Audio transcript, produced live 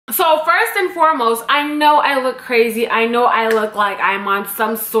So first and foremost, I know I look crazy. I know I look like I'm on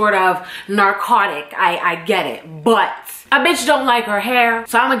some sort of narcotic. I get it. But a bitch don't like her hair.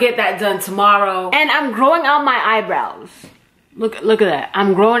 So I'm gonna get that done tomorrow. And I'm growing out my eyebrows. Look at that.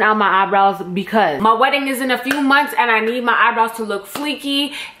 I'm growing out my eyebrows because my wedding is in a few months and I need my eyebrows to look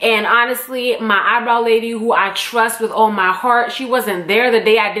fleeky. And honestly, my eyebrow lady who I trust with all my heart, she wasn't there the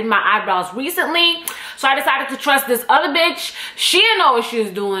day I did my eyebrows recently. So I decided to trust this other bitch. She didn't know what she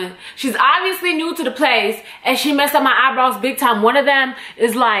was doing. She's obviously new to the place and she messed up my eyebrows big time. One of them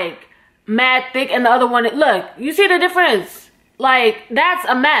is like mad thick and the other one, look, you see the difference? Like, that's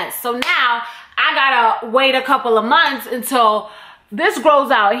a mess. So now I gotta wait a couple of months until this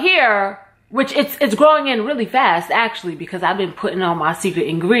grows out here, which it's growing in really fast actually because I've been putting all my secret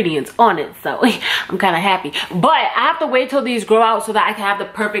ingredients on it, so I'm kind of happy. But I have to wait till these grow out so that I can have the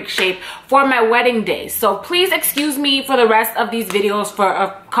perfect shape for my wedding day. So please excuse me for the rest of these videos for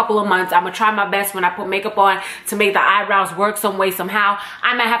a couple of months. I'm gonna try my best when I put makeup on to make the eyebrows work some way somehow.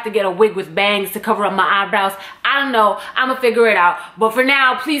 I might have to get a wig with bangs to cover up my eyebrows. I don't know, I'm gonna figure it out. But for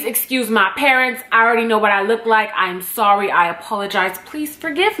now, please excuse my parents. I already know what I look like. I'm sorry, I apologize. Please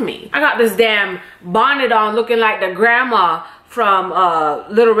forgive me. I got this damn bonnet on looking like the grandma from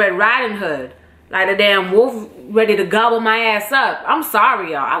Little Red Riding Hood. Like the damn wolf ready to gobble my ass up. I'm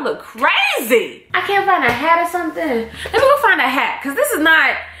sorry, y'all. I look crazy. I can't find a hat or something. Let me go find a hat, because this is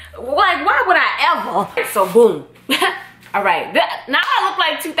not, like, why would I ever? So boom. All right, now I look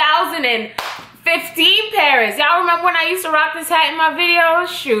like 2015 Paris. Y'all remember when I used to rock this hat in my videos?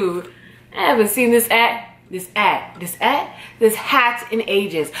 Shoot, I haven't seen this hat in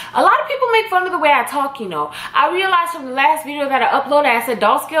ages. A lot of people make fun of the way I talk, you know. I realized from the last video that I uploaded, I said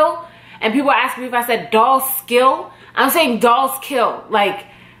doll skill, and people ask me if I said doll skill. I'm saying dolls kill, like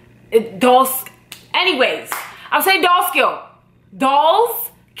dolls. Anyways, I'm saying doll skill.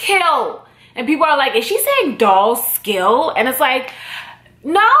 Dolls kill, and people are like, is she saying doll skill? And it's like,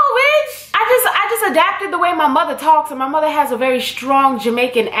 no, bitch. I just adapted the way my mother talks, and my mother has a very strong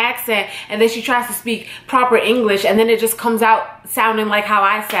Jamaican accent, and then she tries to speak proper English, and then it just comes out sounding like how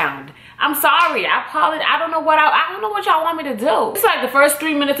I sound. I'm sorry. I apologize. I don't know what y'all want me to do. It's like the first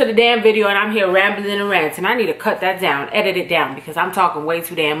 3 minutes of the damn video, and I'm here rambling and ranting. I need to cut that down, edit it down, because I'm talking way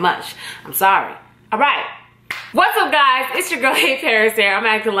too damn much. I'm sorry. All right. What's up, guys? It's your girl HeyParis here. I'm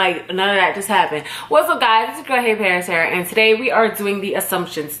acting like none of that just happened. What's up, guys? It's your girl HeyParis here, and today we are doing the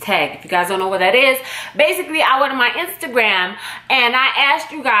assumptions tag. If you guys don't know what that is, basically I went on my Instagram and I asked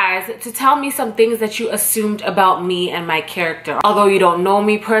you guys to tell me some things that you assumed about me and my character. Although you don't know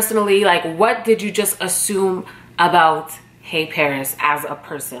me personally, like, what did you just assume about HeyParis as a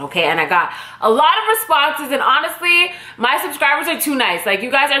person? Okay, and I got a lot of responses, and honestly, my subscribers are too nice. Like,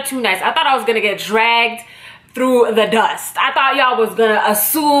 you guys are too nice. I thought I was gonna get dragged through the dust. I thought y'all was gonna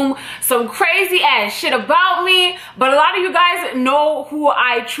assume some crazy ass shit about me, but a lot of you guys know who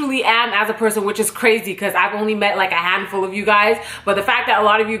I truly am as a person, which is crazy because I've only met like a handful of you guys. But the fact that a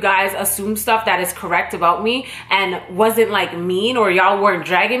lot of you guys assume stuff that is correct about me and wasn't like mean, or y'all weren't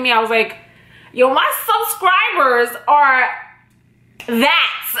dragging me, I was like, yo, my subscribers are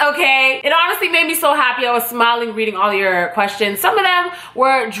that, okay? It honestly made me so happy. I was smiling reading all your questions. Some of them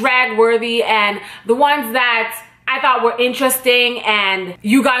were drag worthy, and the ones that I thought were interesting and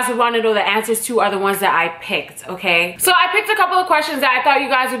you guys would want to know the answers to are the ones that I picked, okay? So I picked a couple of questions that I thought you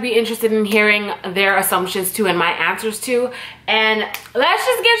guys would be interested in hearing their assumptions to and my answers to, and let's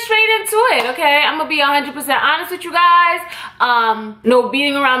just get straight into it, okay? I'm gonna be 100% honest with you guys. No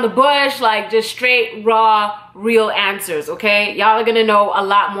beating around the bush, like just straight, raw, real answers, okay? Y'all are gonna know a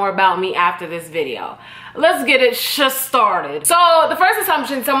lot more about me after this video. Let's get it just started. So the first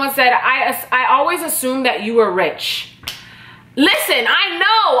assumption, someone said, I always assumed that you were rich. Listen, I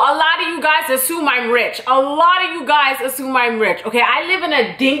know a lot of you guys assume I'm rich. A lot of you guys assume I'm rich, okay? I live in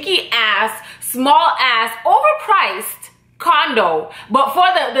a dinky ass, small ass, overpriced condo, but for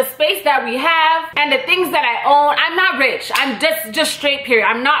the space that we have and the things that I own, I'm not rich. I'm just straight period.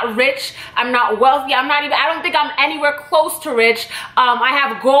 I'm not rich. I'm not wealthy. I don't think I'm anywhere close to rich. I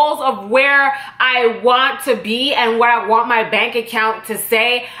have goals of where I want to be and what I want my bank account to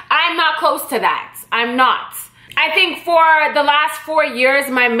say. I'm not close to that. I'm not. I think for the last 4 years,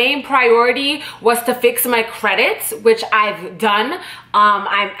 my main priority was to fix my credit, which I've done.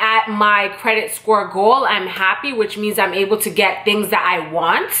 I'm at my credit score goal. I'm happy, which means I'm able to get things that I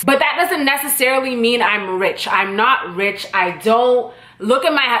want. But that doesn't necessarily mean I'm rich. I'm not rich. I don't look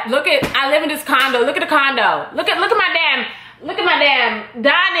at I live in this condo. Look at the condo. Look at my damn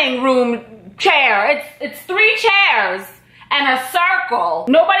dining room chair. It's 3 chairs and a circle.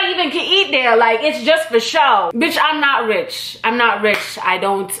 Nobody even can eat there. Like, it's just for show. Bitch, I'm not rich. I'm not rich. I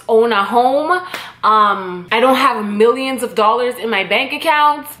don't own a home. I don't have millions of dollars in my bank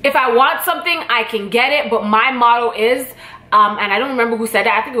account. If I want something, I can get it. But my motto is, and I don't remember who said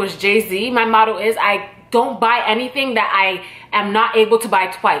that. I think it was Jay-Z. My motto is, I don't buy anything that I am not able to buy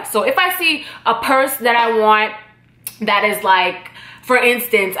twice. So if I see a purse that I want that is like, for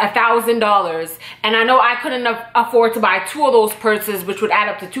instance, $1,000, and I know I couldn't afford to buy 2 of those purses, which would add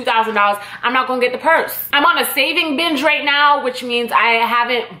up to $2,000, I'm not gonna get the purse. I'm on a saving binge right now, which means I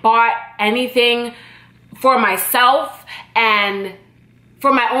haven't bought anything for myself and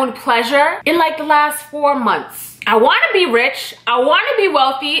for my own pleasure in like the last 4 months. I want to be rich. I want to be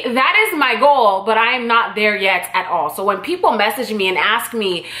wealthy. That is my goal, but I am not there yet at all. So when people message me and ask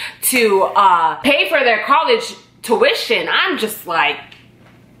me to pay for their college tuition, I'm just like,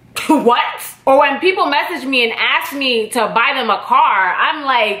 what? Or when people message me and ask me to buy them a car, I'm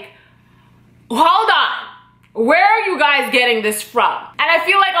like, hold on, where are you guys getting this from? And I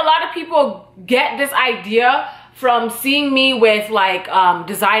feel like a lot of people get this idea from seeing me with like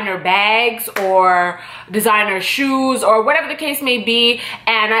designer bags or designer shoes or whatever the case may be.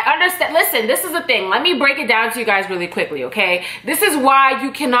 And I understand, listen, this is the thing. Let me break it down to you guys really quickly, okay? This is why you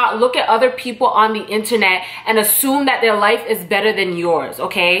cannot look at other people on the internet and assume that their life is better than yours,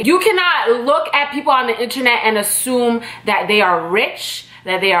 okay? You cannot look at people on the internet and assume that they are rich,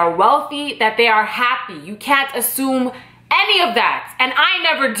 that they are wealthy, that they are happy. You can't assume any of that, and I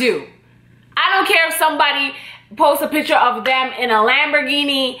never do. I don't care if somebody post a picture of them in a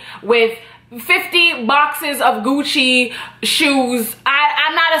Lamborghini with 50 boxes of Gucci shoes.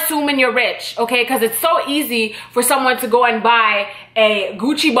 I'm not assuming you're rich, okay? Because it's so easy for someone to go and buy a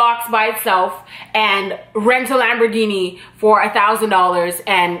Gucci box by itself and rent a Lamborghini for $1,000,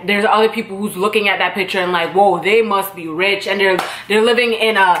 and there's other people who's looking at that picture and like, whoa, they must be rich, and they're living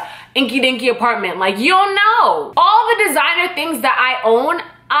in a inky-dinky apartment. Like, you don't know. All the designer things that I own,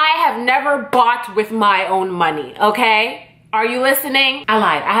 I have never bought with my own money, okay? Are you listening? I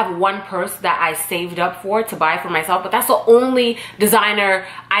lied. I have one purse that I saved up for to buy for myself, but that's the only designer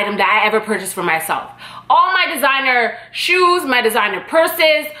item that I ever purchased for myself. All my designer shoes, my designer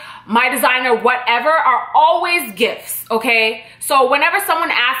purses, my designer whatever are always gifts, okay? So whenever someone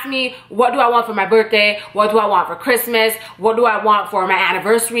asks me, what do I want for my birthday? What do I want for Christmas? What do I want for my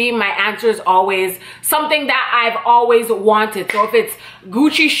anniversary? My answer is always something that I've always wanted. So if it's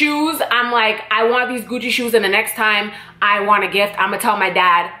Gucci shoes, I'm like, I want these Gucci shoes, and the next time I want a gift, I'm gonna tell my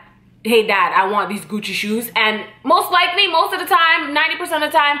dad, hey dad, I want these Gucci shoes. And most likely, most of the time, 90%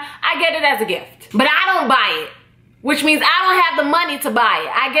 of the time, I get it as a gift. But I don't buy it, which means I don't have the money to buy it.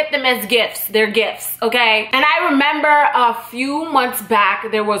 I get them as gifts. They're gifts, okay? And I remember a few months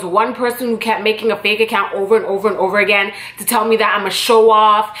back, there was one person who kept making a fake account over and over and over again to tell me that I'm a show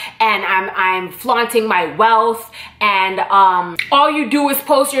off and I'm flaunting my wealth, and all you do is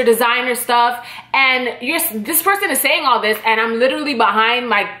post your designer stuff. And this person is saying all this, and I'm literally behind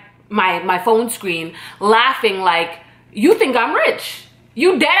my phone screen laughing like, you think I'm rich.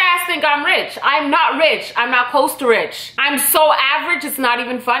 You dead ass think I'm rich. I'm not rich. I'm not close to rich. I'm so average, it's not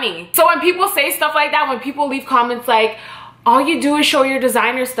even funny. So when people say stuff like that, when people leave comments like, all you do is show your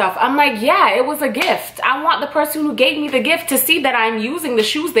designer stuff, I'm like, yeah, it was a gift. I want the person who gave me the gift to see that I'm using the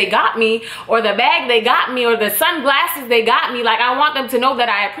shoes they got me, or the bag they got me, or the sunglasses they got me. Like, I want them to know that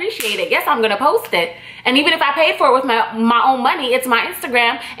I appreciate it. Yes, I'm gonna post it. And even if I pay for it with my own money, it's my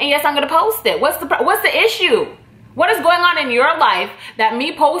Instagram, and yes, I'm gonna post it. What's the issue? What is going on in your life that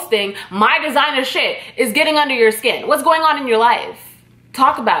me posting my designer shit is getting under your skin? What's going on in your life?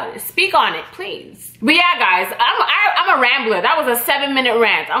 Talk about it. Speak on it, please. But yeah, guys, I'm a rambler. That was a 7-minute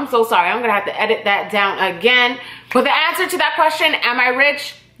rant. I'm so sorry. I'm gonna have to edit that down again. But the answer to that question, am I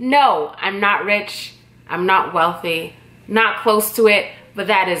rich? No, I'm not rich. I'm not wealthy. Not close to it, but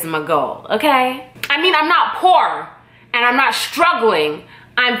that is my goal, okay? I mean, I'm not poor and I'm not struggling.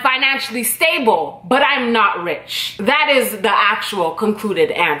 I'm financially stable, but I'm not rich. That is the actual concluded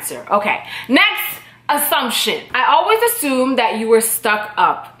answer. Okay, next assumption. I always assume that you were stuck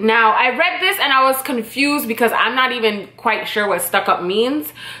up. Now, I read this and I was confused because I'm not even quite sure what stuck up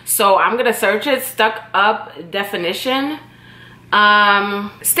means. So I'm gonna search it. Stuck up definition.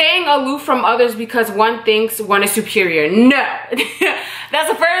 Staying aloof from others because one thinks one is superior. No. That's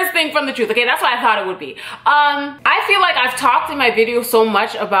the first thing from the truth. Okay, that's what I thought it would be. I feel like I've talked in my video so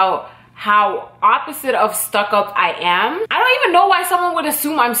much about how opposite of stuck up I am. I don't even know why someone would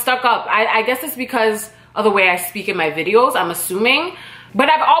assume I'm stuck up. I guess it's because of the way I speak in my videos, I'm assuming. But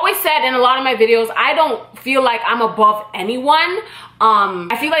I've always said in a lot of my videos, I don't feel like I'm above anyone.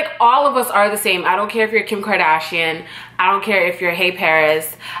 I feel like all of us are the same. I don't care if you're Kim Kardashian. I don't care if you're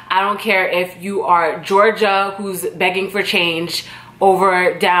HeyParis. I don't care if you are Georgia who's begging for change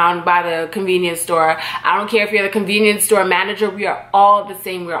over down by the convenience store. I don't care if you're the convenience store manager. We are all the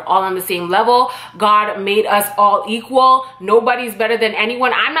same. We are all on the same level. God made us all equal. Nobody's better than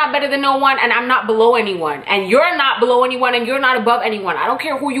anyone. I'm not better than no one, and I'm not below anyone. And you're not below anyone, and you're not above anyone. I don't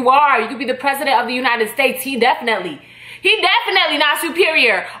care who you are. You could be the president of the United States. He definitely not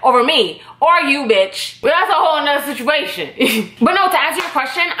superior over me or you, bitch. But that's a whole nother situation. But no, to answer your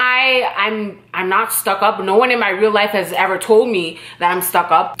question, I'm not stuck up. No one in my real life has ever told me that I'm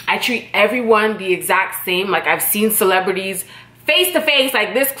stuck up. I treat everyone the exact same. Like, I've seen celebrities face to face,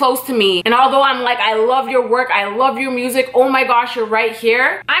 like this close to me, and although I'm like, I love your work, I love your music, oh my gosh, you're right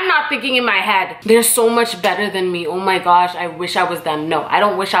here, I'm not thinking in my head, they're so much better than me, oh my gosh, I wish I was them. No, I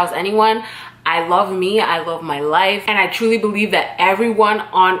don't wish I was anyone. I love me, I love my life, and I truly believe that everyone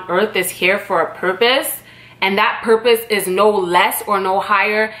on earth is here for a purpose, and that purpose is no less or no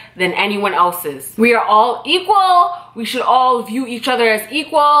higher than anyone else's. We are all equal. We should all view each other as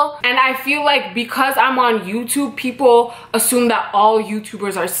equal. And I feel like because I'm on YouTube, people assume that all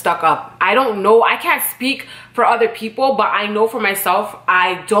YouTubers are stuck up. I don't know. I can't speak for other people, but I know for myself,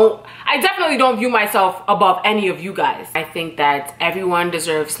 I definitely don't view myself above any of you guys. I think that everyone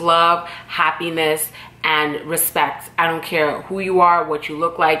deserves love, happiness, and respect. I don't care who you are, what you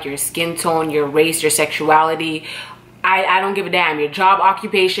look like, your skin tone, your race, your sexuality. I don't give a damn. Your job,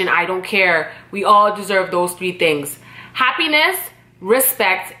 occupation, I don't care. We all deserve those three things. Happiness,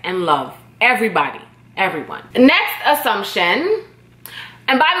 respect, and love. Everybody, everyone. Next assumption,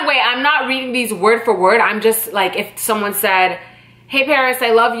 and by the way, I'm not reading these word for word. I'm just like, if someone said, "Hey Paris,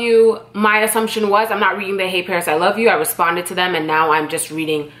 I love you," my assumption was, I'm not reading the "Hey Paris, I love you." I responded to them, and now I'm just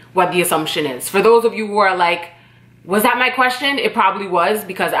reading what the assumption is. For those of you who are like, was that my question? It probably was,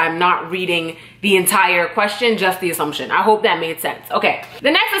 because I'm not reading the entire question, just the assumption. I hope that made sense. Okay, the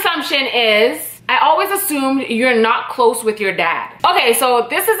next assumption is, I always assumed you're not close with your dad. Okay, so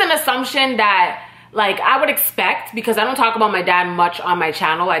this is an assumption that, like, I would expect, because I don't talk about my dad much on my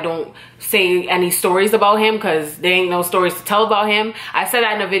channel. I don't say any stories about him because there ain't no stories to tell about him. I said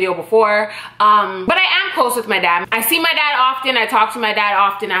that in a video before. But I am close with my dad. I see my dad often. I talk to my dad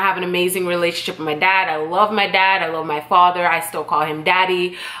often. I have an amazing relationship with my dad. I love my dad. I love my father. I still call him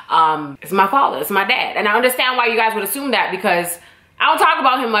daddy. It's my father. It's my dad. And I understand why you guys would assume that, because I don't talk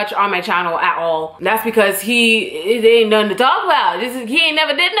about him much on my channel at all. That's because it ain't nothing to talk about. He ain't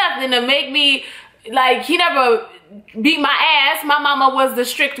never did nothing to make me, like, he never beat my ass. My mama was the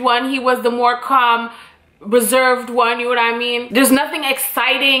strict one. He was the more calm, reserved one, you know what I mean? There's nothing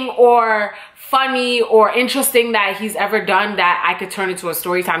exciting or funny or interesting that he's ever done that I could turn into a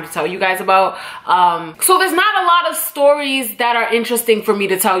story time to tell you guys about. So there's not a lot of stories that are interesting for me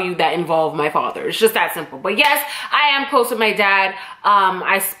to tell you that involve my father. It's just that simple. But yes, I am close with my dad.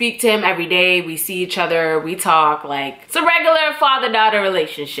 I speak to him every day. We see each other. We talk. Like, it's a regular father-daughter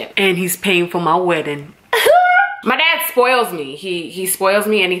relationship. And he's paying for my wedding. My dad spoils me. He spoils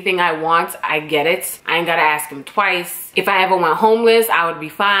me. Anything I want, I get it. I ain't gotta ask him twice. If I ever went homeless, I would be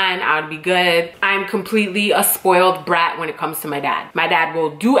fine. I would be good. I'm completely a spoiled brat when it comes to my dad. My dad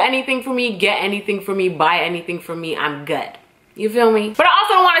will do anything for me, get anything for me, buy anything for me. I'm good. You feel me? But I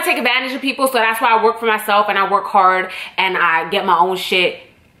also don't want to take advantage of people, so that's why I work for myself and I work hard and I get my own shit,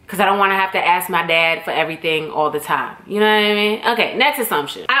 because I don't want to have to ask my dad for everything all the time. You know what I mean? Okay, next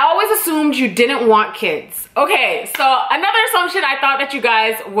assumption. I always assumed you didn't want kids. Okay, so another assumption I thought that you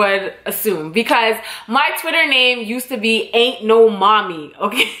guys would assume, because my Twitter name used to be Ain't No Mommy,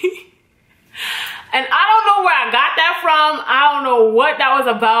 okay? And I don't know where I got that from. I don't know what that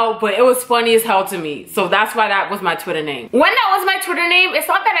was about, but it was funny as hell to me. So that's why that was my Twitter name. When that was my Twitter name, it's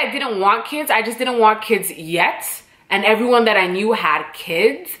not that I didn't want kids. I just didn't want kids yet. And everyone that I knew had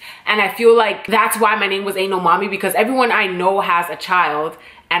kids. And I feel like that's why my name was Ain't No Mommy, because everyone I know has a child.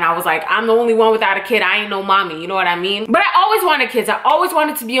 And I was like, I'm the only one without a kid. I ain't no mommy, you know what I mean? But I always wanted kids. I always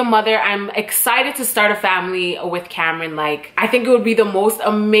wanted to be a mother. I'm excited to start a family with Cameron. Like, I think it would be the most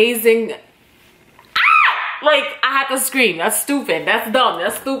amazing... Like, I had to scream. That's stupid. That's dumb.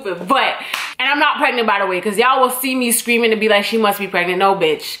 That's stupid. But, and I'm not pregnant, by the way, because y'all will see me screaming and be like, she must be pregnant. No,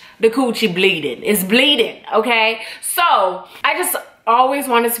 bitch. The coochie bleeding. It's bleeding, okay? So, I just always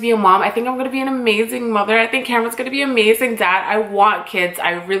wanted to be a mom. I think I'm gonna be an amazing mother. I think Cameron's gonna be an amazing dad. I want kids.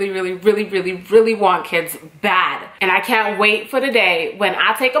 I really want kids bad. And I can't wait for the day when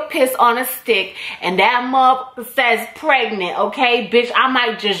I take a piss on a stick and that mother says pregnant, okay? Bitch, I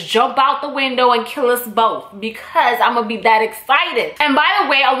might just jump out the window and kill us both because I'm gonna be that excited. And by the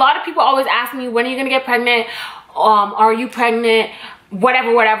way, a lot of people always ask me, when are you gonna get pregnant? Are you pregnant?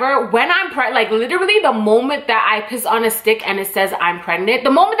 Whatever. When I'm pregnant, like literally the moment that I piss on a stick and it says I'm pregnant,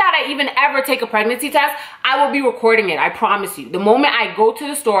 the moment that I even ever take a pregnancy test, I will be recording it. I promise you. The moment I go to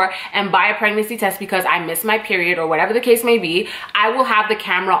the store and buy a pregnancy test because I missed my period or whatever the case may be, I will have the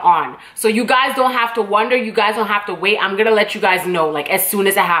camera on. So you guys don't have to wonder. You guys don't have to wait. I'm gonna let you guys know like as soon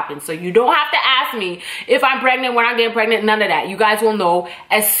as it happens. So you don't have to ask me if I'm pregnant, when I'm getting pregnant, none of that. You guys will know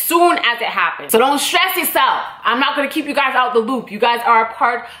as soon as it happens. So don't stress yourself. I'm not gonna keep you guys out the loop. You guys are a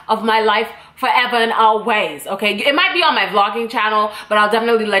part of my life forever and always, okay? It might be on my vlogging channel, but I'll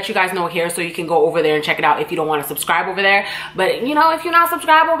definitely let you guys know here so you can go over there and check it out if you don't want to subscribe over there. But you know, if you're not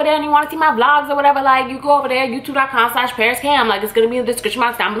subscribed over there and you want to see my vlogs or whatever, like you go over there, youtube.com/PereaseCam, like it's gonna be in the description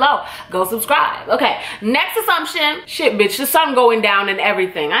box down below. Go subscribe. Okay, next assumption. Shit, bitch, the sun going down and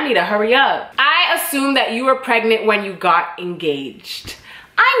everything. I need to hurry up. I assume that you were pregnant when you got engaged.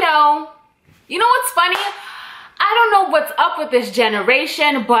 I know. You know what's funny? I don't know what's up with this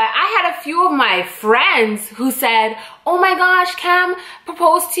generation, but I had a few of my friends who said, oh my gosh, Cam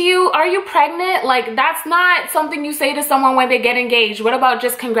proposed to you. Are you pregnant? Like, that's not something you say to someone when they get engaged. What about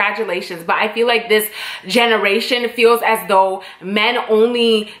just congratulations? But I feel like this generation feels as though men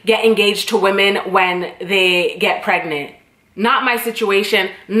only get engaged to women when they get pregnant. Not my situation,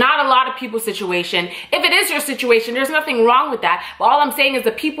 not a lot of people's situation. If it is your situation, there's nothing wrong with that. But all I'm saying is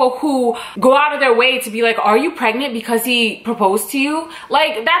the people who go out of their way to be like, are you pregnant because he proposed to you?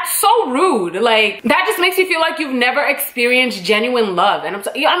 Like, that's so rude. Like, that just makes you feel like you've never experienced genuine love. And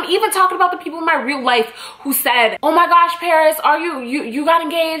I'm even talking about the people in my real life who said, oh my gosh, Paris, are you got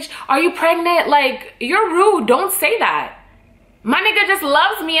engaged? Are you pregnant? Like, you're rude. Don't say that. My nigga just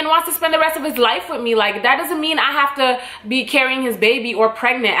loves me and wants to spend the rest of his life with me. Like, that doesn't mean I have to be carrying his baby or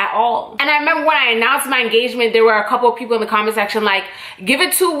pregnant at all. And I remember when I announced my engagement, there were a couple of people in the comment section like, give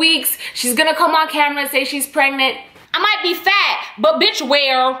it 2 weeks. She's gonna come on camera and say she's pregnant. I might be fat, but bitch,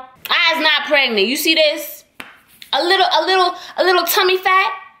 where? I's not pregnant. You see this? A little tummy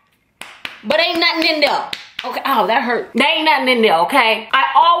fat, but ain't nothing in there. Okay, oh, that hurt. There ain't nothing in there, okay?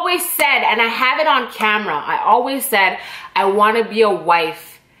 I always said, and I have it on camera, I always said, I want to be a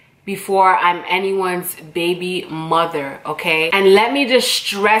wife before I'm anyone's baby mother, okay? And let me just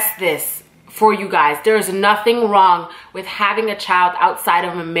stress this for you guys. There's nothing wrong with having a child outside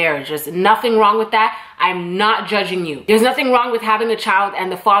of a marriage. There's nothing wrong with that. I'm not judging you. There's nothing wrong with having a child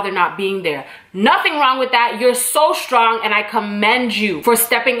and the father not being there. Nothing wrong with that. You're so strong and I commend you for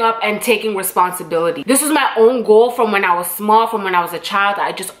stepping up and taking responsibility. This was my own goal from when I was small, from when I was a child.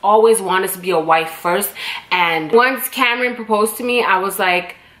 I just always wanted to be a wife first. And once Cameron proposed to me, I was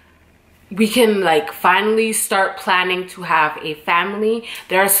like, we can like finally start planning to have a family.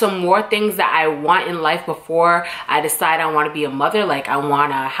 There are some more things that I want in life before I decide I want to be a mother. Like, I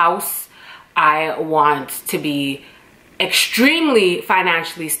want a house. I want to be extremely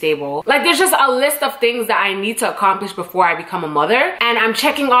financially stable. Like, there's just a list of things that I need to accomplish before I become a mother. And I'm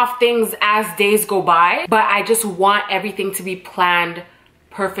checking off things as days go by, but I just want everything to be planned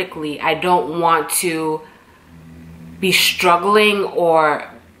perfectly. I don't want to be struggling or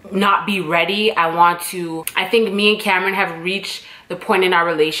not be ready. I think me and Cameron have reached the point in our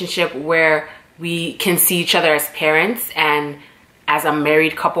relationship where we can see each other as parents and as a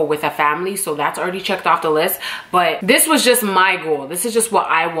married couple with a family. So that's already checked off the list. But this was just my goal. This is just what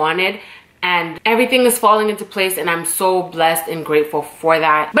I wanted. And everything is falling into place and I'm so blessed and grateful for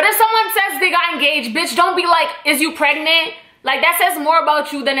that. But if someone says they got engaged, bitch, don't be like, is you pregnant? Like, that says more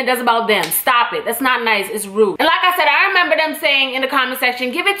about you than it does about them. Stop it. That's not nice. It's rude. And like I said, I remember them saying in the comment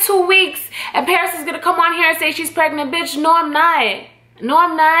section, give it 2 weeks and Paris is gonna come on here and say she's pregnant. Bitch, no, I'm not. No,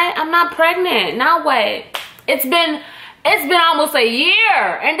 I'm not. I'm not pregnant. Now what? It's been almost a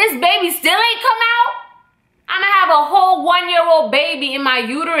year and this baby still ain't come out? I'm gonna have a whole 1-year-old baby in my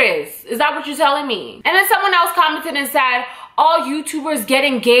uterus. Is that what you're telling me? And then someone else commented and said, all YouTubers get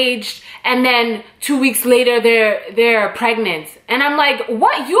engaged and then 2 weeks later they're pregnant. And I'm like,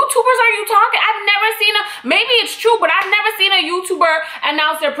 what YouTubers are you talking? I've never seen maybe it's true, but I've never seen a YouTuber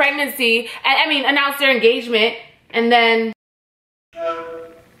announce their pregnancy, announce their engagement, and then,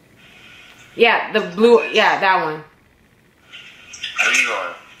 yeah, the blue, yeah, that one. Where you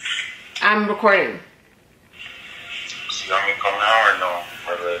going? I'm recording. So you want me to come now or no?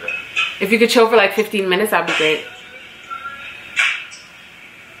 Or later? If you could chill for like 15 minutes, that'd be great.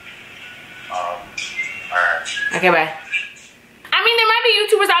 Okay, bye. I mean, there might be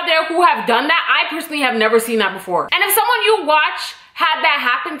YouTubers out there who have done that. I personally have never seen that before. And if someone you watch had that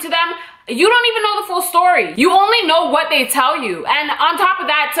happen to them, you don't even know the full story. You only know what they tell you. And on top of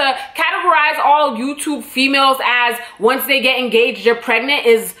that, to categorize all YouTube females as once they get engaged, they're pregnant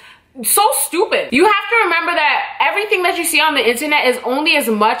is so stupid. You have to remember that everything that you see on the internet is only as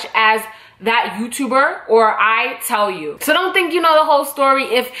much as that YouTuber or I tell you. So don't think you know the whole story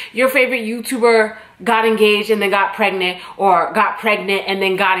if your favorite YouTuber got engaged and then got pregnant, or got pregnant and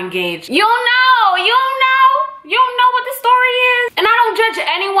then got engaged. You don't know, you don't know. You don't know what the story is. And I don't judge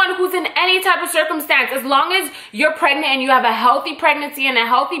anyone who's in any type of circumstance. As long as you're pregnant and you have a healthy pregnancy and a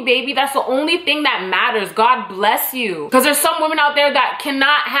healthy baby, that's the only thing that matters. God bless you. Because there's some women out there that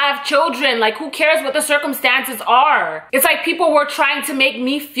cannot have children. Like, who cares what the circumstances are? It's like people were trying to make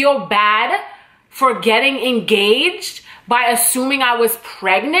me feel bad for getting engaged by assuming I was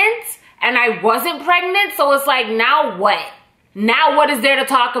pregnant, and I wasn't pregnant. So it's like, now what? Now what is there to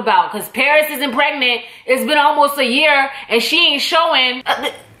talk about? Because Paris isn't pregnant. It's been almost a year and she ain't showing.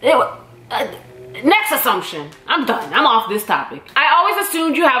 Next assumption. I'm done. I'm off this topic. I always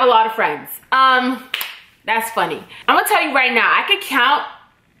assumed you have a lot of friends. That's funny. I'm gonna tell you right now, I could count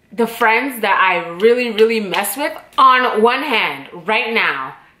the friends that I really mess with on one hand right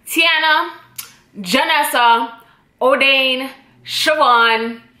now. Tiana, Janessa, O'Dane,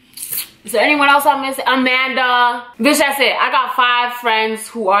 Siobhan. Is there anyone else I'm missing? Amanda. Bitch, that's it. I got 5 friends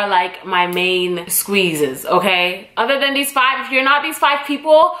who are like my main squeezes, okay? Other than these 5, if you're not these 5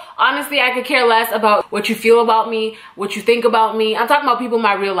 people, honestly, I could care less about what you feel about me, what you think about me. I'm talking about people in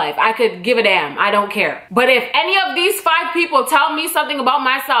my real life. I could give a damn. I don't care. But if any of these 5 people tell me something about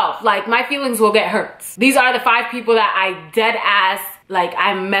myself, like, my feelings will get hurt. These are the 5 people that I dead ass, like,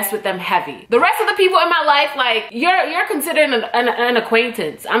 I mess with them heavy. The rest of the people in my life, like, you're considered an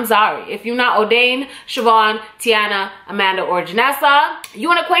acquaintance. I'm sorry. If you're not O'Dane, Siobhan, Tiana, Amanda, or Janessa,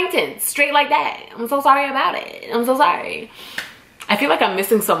 you an acquaintance. Straight like that. I'm so sorry about it. I'm so sorry. I feel like I'm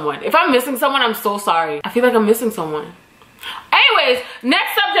missing someone. If I'm missing someone, I'm so sorry. I feel like I'm missing someone. Anyways,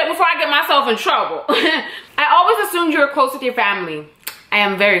 next subject before I get myself in trouble. I always assumed you were close with your family. I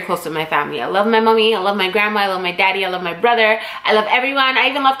am very close to my family. I love my mommy, I love my grandma, I love my daddy, I love my brother, I love everyone. I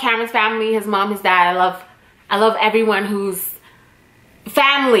even love Cameron's family, his mom, his dad. I love everyone who's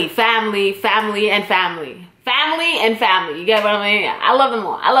family, family, family, and family. Family and family. You get what I mean? I love them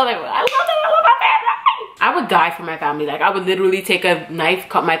all. I love everyone. I love them. I love my family. I would die for my family. Like, I would literally take a knife,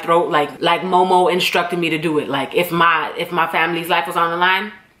 cut my throat, like Momo instructed me to do it. Like, if my family's life was on the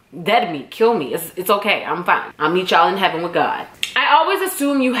line, dead me, kill me. It's okay. I'm fine. I'll meet y'all in heaven with God. I always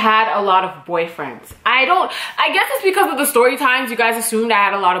assume you had a lot of boyfriends. I guess it's because of the Storytimes you guys assumed I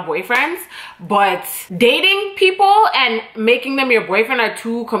had a lot of boyfriends, but dating people and making them your boyfriend are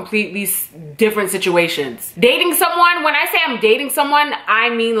 2 completely different situations. Dating someone, when I say I'm dating someone, I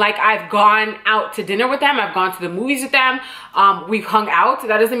mean like I've gone out to dinner with them, I've gone to the movies with them, we've hung out.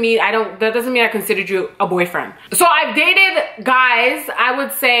 That doesn't mean I considered you a boyfriend. So I've dated guys, I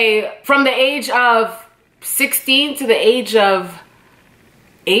would say from the age of 16 to the age of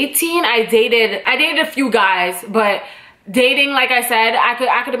 18. I dated a few guys, but dating, like I said, I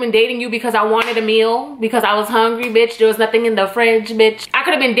could have been dating you because I wanted a meal, because I was hungry, bitch. There was nothing in the fridge, bitch. I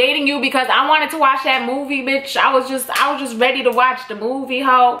could have been dating you because I wanted to watch that movie, bitch. I was just ready to watch the movie,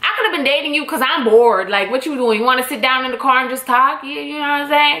 ho. I could have been dating you because I'm bored. Like, what you doing? You want to sit down in the car and just talk? Yeah, you know what I'm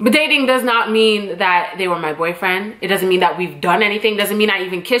saying? But dating does not mean that they were my boyfriend. It doesn't mean that we've done anything. Doesn't mean I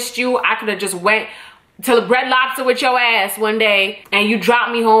even kissed you. I could have just went to the Red Lobster with your ass one day and you drop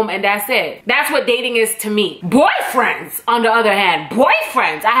me home and that's it. That's what dating is to me. Boyfriends, on the other hand,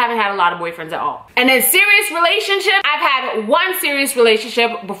 boyfriends, I haven't had a lot of boyfriends at all. And then serious relationship, I've had 1 serious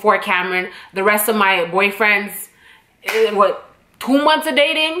relationship before Cameron. The rest of my boyfriends, what, 2 months of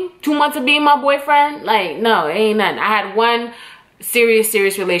dating? 2 months of being my boyfriend? Like, no, it ain't nothing. I had 1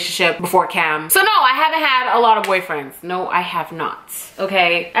 serious relationship before Cam. So no, I haven't had a lot of boyfriends. No, I have not.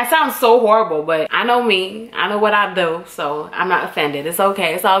 Okay, that sounds so horrible, but I know me. I know what I do, so I'm not offended. It's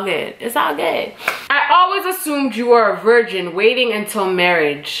okay. It's all good. It's all good. I always assumed you were a virgin waiting until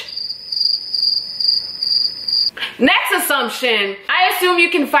marriage. Next assumption, I assume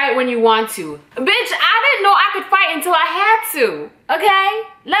you can fight when you want to. Bitch, I didn't know I could fight until I had to, okay?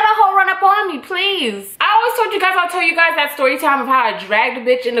 Let a hoe run up on me, please. I always told you guys, I'll tell you guys that story time of how I dragged a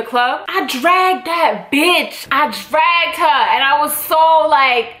bitch in the club. I dragged that bitch. I dragged her and I was so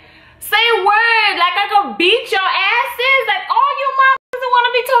like, say a word, like I could beat your asses. Like all you motherfuckers that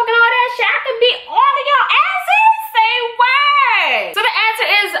wanna be talking all that shit, I could beat all of your asses. Say word. So the answer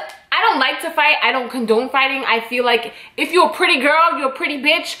is, I don't like to fight. I don't condone fighting. I feel like if you're a pretty girl, you're a pretty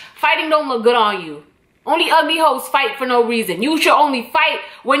bitch, fighting don't look good on you. Only ugly hoes fight for no reason. You should only fight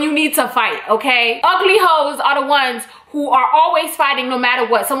when you need to fight, okay? Ugly hoes are the ones who are always fighting no matter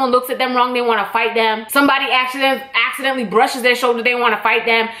what. Someone looks at them wrong, they want to fight them. Somebody accidentally brushes their shoulder, they want to fight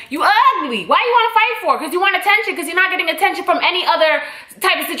them. You ugly. Why you want to fight for? Because you want attention, because you're not getting attention from any other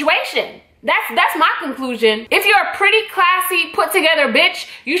type of situation. That's my conclusion. If you're a pretty, classy, put together bitch,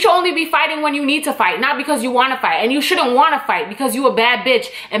 you should only be fighting when you need to fight, not because you want to fight. And you shouldn't want to fight because you a bad bitch,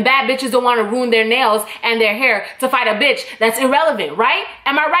 and bad bitches don't want to ruin their nails and their hair to fight a bitch that's irrelevant, right?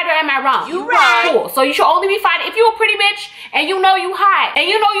 Am I right or am I wrong? You right. Cool. So you should only be fighting if you a pretty bitch and you know you hot and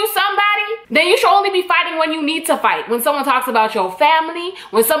you know you somebody, then you should only be fighting when you need to fight. When someone talks about your family,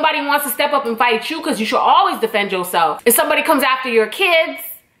 when somebody wants to step up and fight you, because you should always defend yourself. If somebody comes after your kids,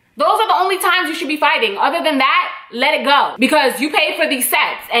 those are the only times you should be fighting. Other than that, let it go. Because you pay for these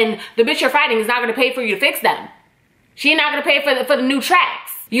sets, and the bitch you're fighting is not going to pay for you to fix them. She's not going to pay for the new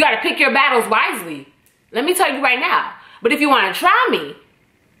tracks. You got to pick your battles wisely. Let me tell you right now. But if you want to try me,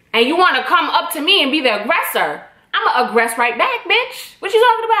 and you want to come up to me and be the aggressor, I'm going to aggress right back, bitch. What you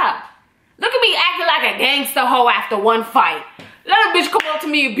talking about? Look at me acting like a gangster hoe after one fight. Let a bitch come up to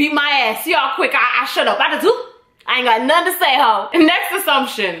me and beat my ass. See how quick I shut up. I ain't got nothing to say, ho. Next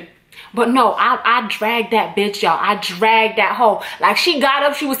assumption. But no, I dragged that bitch, y'all. I dragged that hoe. Like, she got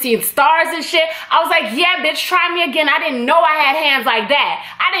up, she was seeing stars and shit. I was like, yeah, bitch, try me again. I didn't know I had hands like that.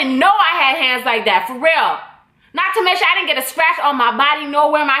 I didn't know I had hands like that, for real. Not to mention, I didn't get a scratch on my body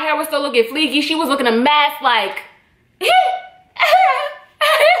nowhere. My hair was still looking fleeky. She was looking a mess, like...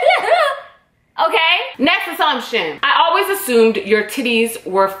 Okay? Next assumption. I always assumed your titties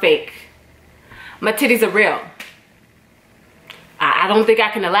were fake. My titties are real. I don't think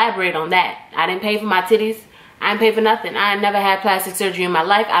I can elaborate on that. I didn't pay for my titties. I didn't pay for nothing. I never had plastic surgery in my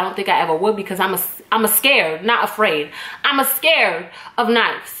life. I don't think I ever would, because I'm a scared, not afraid. I'm a scared of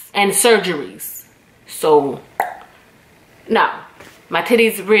knives and surgeries. So, no. My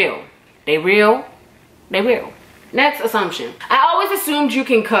titties real. They real. They real. Next assumption. I always assumed you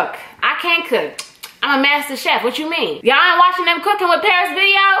can cook. I can't cook. I'm a master chef. What you mean? Y'all ain't watching them cooking with Paris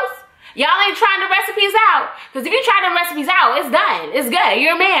videos? Y'all ain't trying the recipes out. Because if you try them recipes out, it's done. It's good.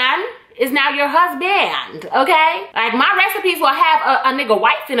 Your man is now your husband. Okay? Like, my recipes will have a nigga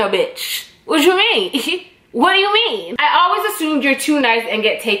wife in a bitch. What you mean? What do you mean? I always assumed you're too nice and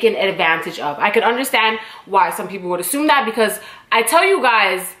get taken advantage of. I could understand why some people would assume that, because I tell you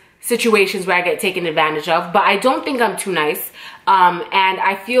guys situations where I get taken advantage of, but I don't think I'm too nice. And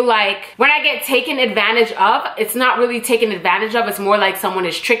I feel like when I get taken advantage of, it's not really taken advantage of. It's more like someone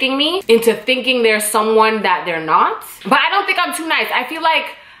is tricking me into thinking they're someone that they're not. But I don't think I'm too nice. I feel like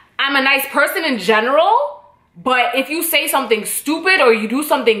I'm a nice person in general, but if you say something stupid or you do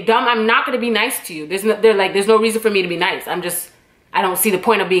something dumb, I'm not gonna be nice to you. There's no reason for me to be nice. I don't see the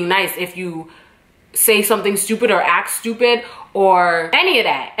point of being nice if you say something stupid or act stupid or any of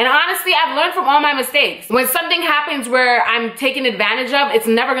that. And honestly, I've learned from all my mistakes. When something happens where I'm taken advantage of, it's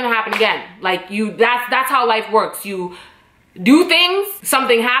never gonna happen again. Like, that's how life works. You do things,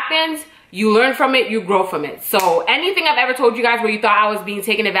 something happens, you learn from it, you grow from it. So anything I've ever told you guys where you thought I was being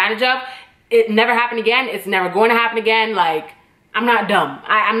taken advantage of, it never happened again. It's never going to happen again. Like, I'm not dumb.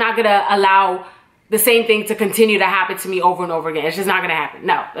 I'm not gonna allow the same thing to continue to happen to me over and over again. It's just not gonna happen.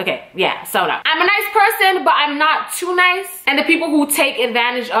 No. Okay, yeah, so no. I'm a nice person, but I'm not too nice. And the people who take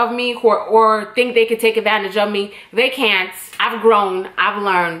advantage of me or think they can take advantage of me, they can't. I've grown, I've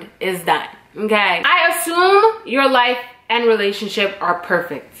learned, it's done, okay? I assume your life and relationship are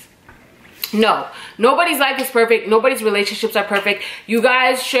perfect. No, nobody's life is perfect. Nobody's relationships are perfect. You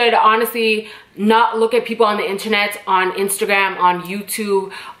guys should honestly not look at people on the internet, on Instagram, on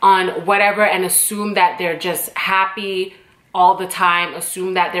YouTube, on whatever, and assume that they're just happy all the time.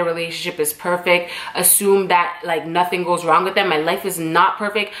 Assume that their relationship is perfect. Assume that like nothing goes wrong with them. My life is not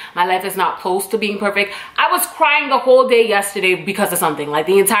perfect. My life is not close to being perfect. I was crying the whole day yesterday because of something, like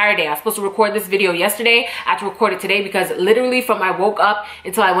the entire day. I was supposed to record this video yesterday. I had to record it today because literally from I woke up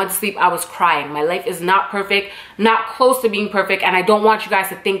until I went to sleep, I was crying. My life is not perfect, not close to being perfect, and I don't want you guys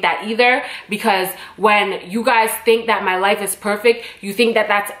to think that either, because when you guys think that my life is perfect, you think that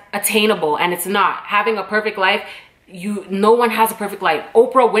that's attainable, and it's not. Having a perfect life, no one has a perfect life.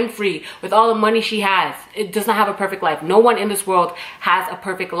 Oprah Winfrey, with all the money she has, it does not have a perfect life. No one in this world has a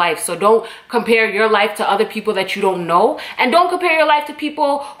perfect life. So don't compare your life to other people that you don't know, and don't compare your life to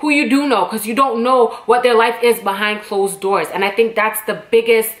people who you do know, because you don't know what their life is behind closed doors. And I think that's the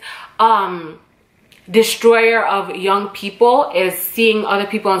biggest destroyer of young people, is seeing other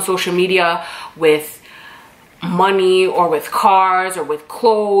people on social media with money or with cars or with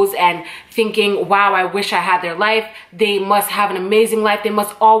clothes and thinking, wow, I wish I had their life. They must have an amazing life. They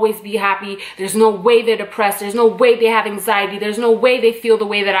must always be happy. There's no way they're depressed. There's no way they have anxiety. There's no way they feel the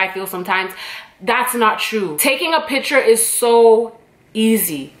way that I feel sometimes. That's not true. Taking a picture is so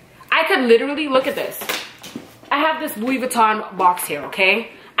easy. I could literally, look at this. I have this Louis Vuitton box here,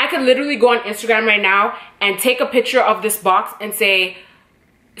 okay? I could literally go on Instagram right now and take a picture of this box and say,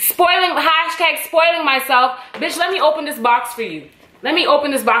 hashtag spoiling myself. Bitch, let me open this box for you. Let me open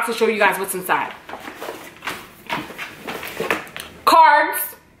this box and show you guys what's inside. Cards.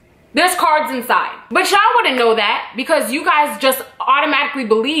 There's cards inside. But y'all wouldn't know that because you guys just automatically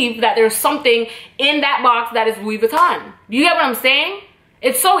believe that there's something in that box that is Louis Vuitton. You get what I'm saying?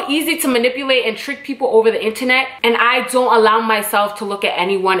 It's so easy to manipulate and trick people over the internet, and I don't allow myself to look at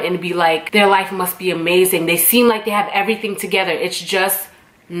anyone and be like, their life must be amazing. They seem like they have everything together. It's just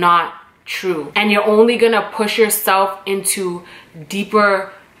not true. And you're only gonna push yourself into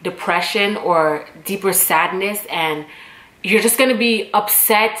deeper depression or deeper sadness, and you're just gonna be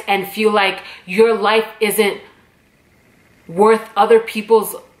upset and feel like your life isn't worth other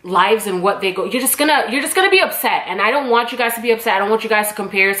people's lives and what they go. You're just gonna be upset, and I don't want you guys to be upset. I don't want you guys to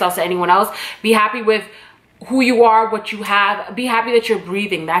compare yourselves to anyone else. Be happy with who you are, what you have. Be happy that you're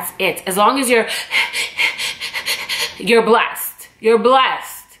breathing. That's it. As long as you're blessed. You're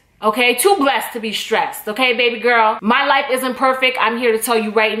blessed. Okay, too blessed to be stressed. Okay, baby girl. My life isn't perfect. I'm here to tell you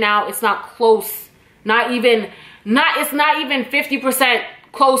right now, it's not close. It's not even 50%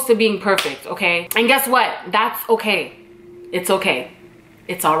 close to being perfect. Okay, and guess what? That's okay. It's okay.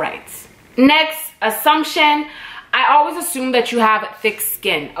 It's all right. Next assumption, I always assume that you have thick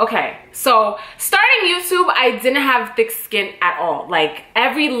skin. Okay, so starting YouTube, I didn't have thick skin at all. Like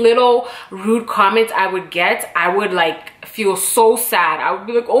every little rude comment I would get, I would like feel so sad. I would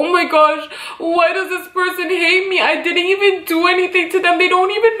be like, oh my gosh, why does this person hate me? I didn't even do anything to them. They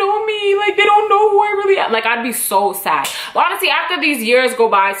don't even know me. Like they don't know who I really am. Like I'd be so sad. But honestly, after these years go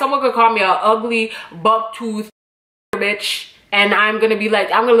by, someone could call me a ugly buck-tooth bitch. And I'm gonna be like,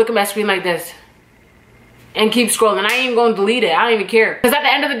 I'm gonna look at my screen like this and keep scrolling. I ain't even gonna delete it. I don't even care. Because at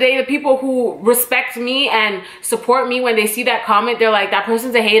the end of the day, the people who respect me and support me, when they see that comment, they're like, that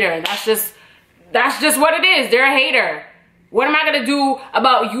person's a hater. And that's just what it is. They're a hater. What am I gonna do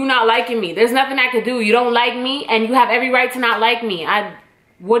about you not liking me? There's nothing I could do. You don't like me and you have every right to not like me.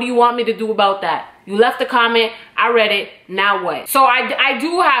 What do you want me to do about that? You left a comment, I read it, now what? So I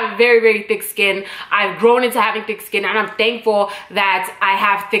do have very, very thick skin. I've grown into having thick skin, and I'm thankful that I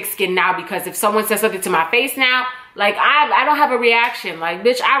have thick skin now, because if someone says something to my face now, like I don't have a reaction. Like,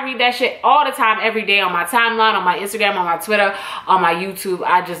 bitch, I read that shit all the time, every day, on my timeline, on my Instagram, on my Twitter, on my YouTube.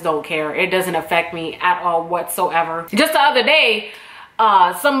 I just don't care. It doesn't affect me at all whatsoever. Just the other day,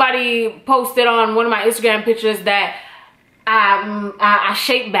 somebody posted on one of my Instagram pictures that I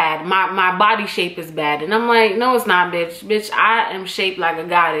shape bad. My body shape is bad. And I'm like, no, it's not, bitch. Bitch, I am shaped like a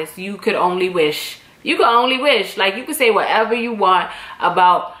goddess. You could only wish. You could only wish. Like, you could say whatever you want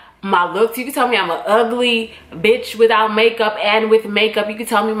about my looks. You can tell me I'm an ugly bitch without makeup and with makeup. You can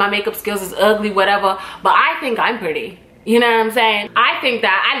tell me my makeup skills is ugly, whatever. But I think I'm pretty. You know what I'm saying? I think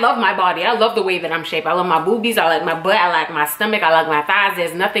that I love my body. I love the way that I'm shaped. I love my boobies. I like my butt. I like my stomach. I like my thighs.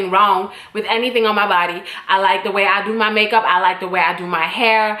 There's nothing wrong with anything on my body. I like the way I do my makeup. I like the way I do my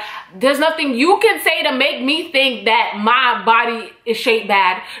hair. There's nothing you can say to make me think that my body is shaped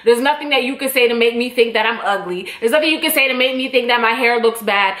bad. There's nothing that you can say to make me think that I'm ugly. There's nothing you can say to make me think that my hair looks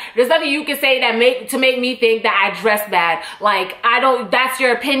bad. There's nothing you can say that to make me think that I dress bad. Like, that's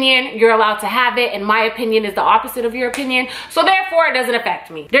your opinion. You're allowed to have it, and my opinion is the opposite of your opinion. So therefore, it doesn't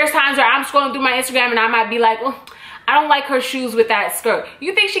affect me. There's times where I'm scrolling through my Instagram and I might be like, oh, I don't like her shoes with that skirt.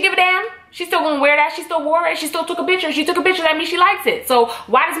 You think she give a damn? She's still gonna wear that. She still wore it. She still took a picture. She took a picture. That means she likes it. So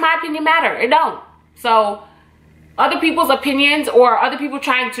why does my opinion matter? It don't. So other people's opinions, or other people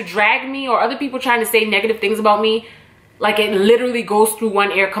trying to drag me, or other people trying to say negative things about me, like, it literally goes through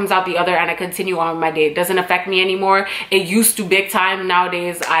one ear, comes out the other, and I continue on with my day. It doesn't affect me anymore. It used to big time.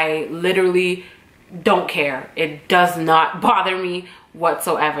 Nowadays, I literally don't care. It does not bother me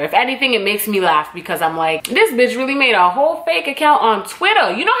whatsoever. If anything, it makes me laugh, because I'm like, this bitch really made a whole fake account on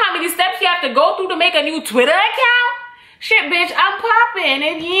Twitter. You know how many steps you have to go through to make a new Twitter account? Shit, bitch, I'm popping.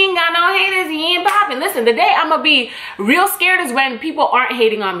 If you ain't got no haters, you ain't popping. Listen, the day I'm gonna be real scared is when people aren't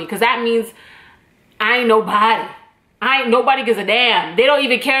hating on me, because that means I ain't nobody. Nobody gives a damn. They don't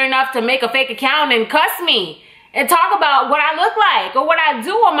even care enough to make a fake account and cuss me and talk about what I look like or what I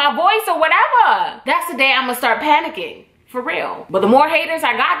do or my voice or whatever. That's the day I'm gonna start panicking, for real. But the more haters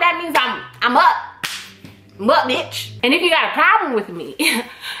I got, that means I'm up. I'm up, bitch. And if you got a problem with me,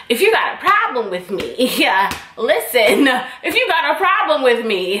 if you got a problem with me, yeah, listen, if you got a problem with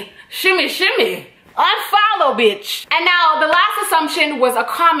me, shimmy, shimmy. Unfollow, bitch. And now the last assumption was a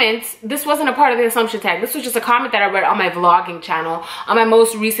comment. This wasn't a part of the assumption tag. This was just a comment that I read on my vlogging channel, on my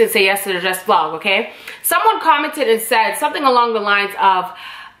most recent Say Yes to the Dress vlog, okay? Someone commented and said something along the lines of,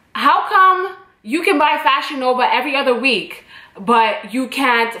 how come you can buy Fashion Nova every other week, but you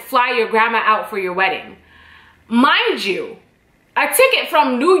can't fly your grandma out for your wedding? Mind you, a ticket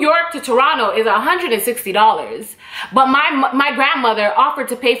from New York to Toronto is $160, but my grandmother offered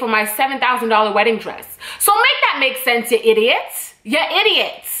to pay for my $7,000 wedding dress. So make that make sense, you idiots. You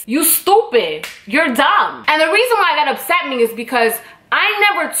idiots. You stupid. You're dumb. And the reason why that upset me is because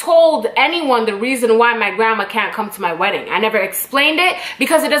I never told anyone the reason why my grandma can't come to my wedding. I never explained it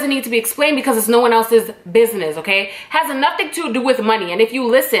because it doesn't need to be explained because it's no one else's business, okay? Has nothing to do with money. And if you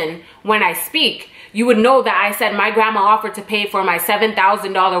listen when I speak, you would know that I said my grandma offered to pay for my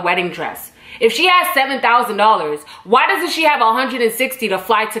 $7,000 wedding dress. If she has $7,000, why doesn't she have $160 to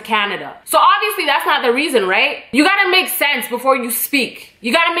fly to Canada? So obviously that's not the reason, right? You gotta make sense before you speak.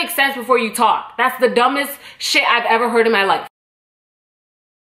 You gotta make sense before you talk. That's the dumbest shit I've ever heard in my life.